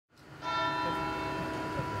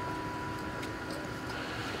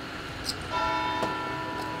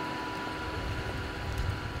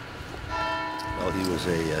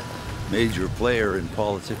was a major player in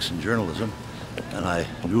politics and journalism, and I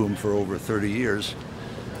knew him for over 30 years.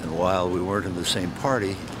 And while we weren't in the same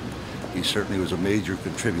party, he certainly was a major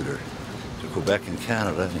contributor to Quebec and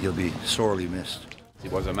Canada, and he'll be sorely missed. He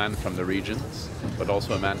was a man from the regions, but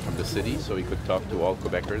also a man from the city, so he could talk to all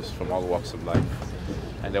Quebecers from all walks of life.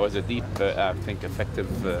 And there was a deep, I think, effective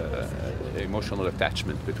emotional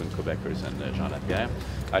attachment between Quebecers and Jean Lapierre.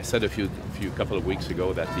 I said a couple of weeks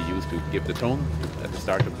ago that he used to give the tone at the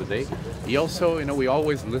start of the day. He also, we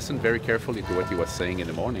always listened very carefully to what he was saying in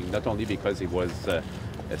the morning, not only because he was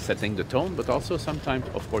setting the tone, but also sometimes,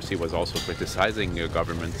 of course, he was also criticizing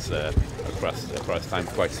governments across time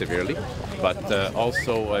quite severely, but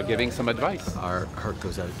also giving some advice. Our heart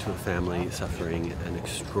goes out to a family suffering an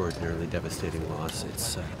extraordinarily devastating loss.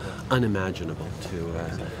 It's unimaginable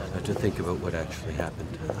to think about what actually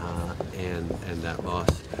happened and that loss.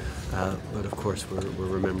 But of course, we're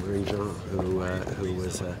remembering Jean, who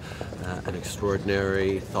was an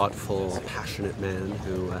extraordinary, thoughtful, passionate man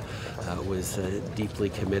who was deeply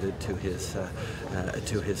committed to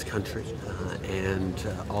his country and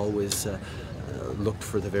always looked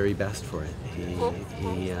for the very best for it.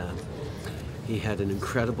 He had an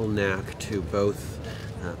incredible knack to both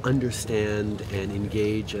understand and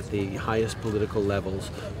engage at the highest political levels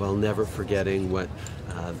while never forgetting what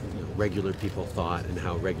regular people thought and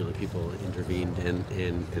how regular people intervened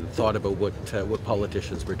and thought about what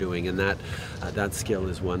politicians were doing, and that skill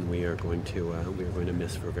is one we are going to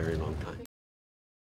miss for a very long time.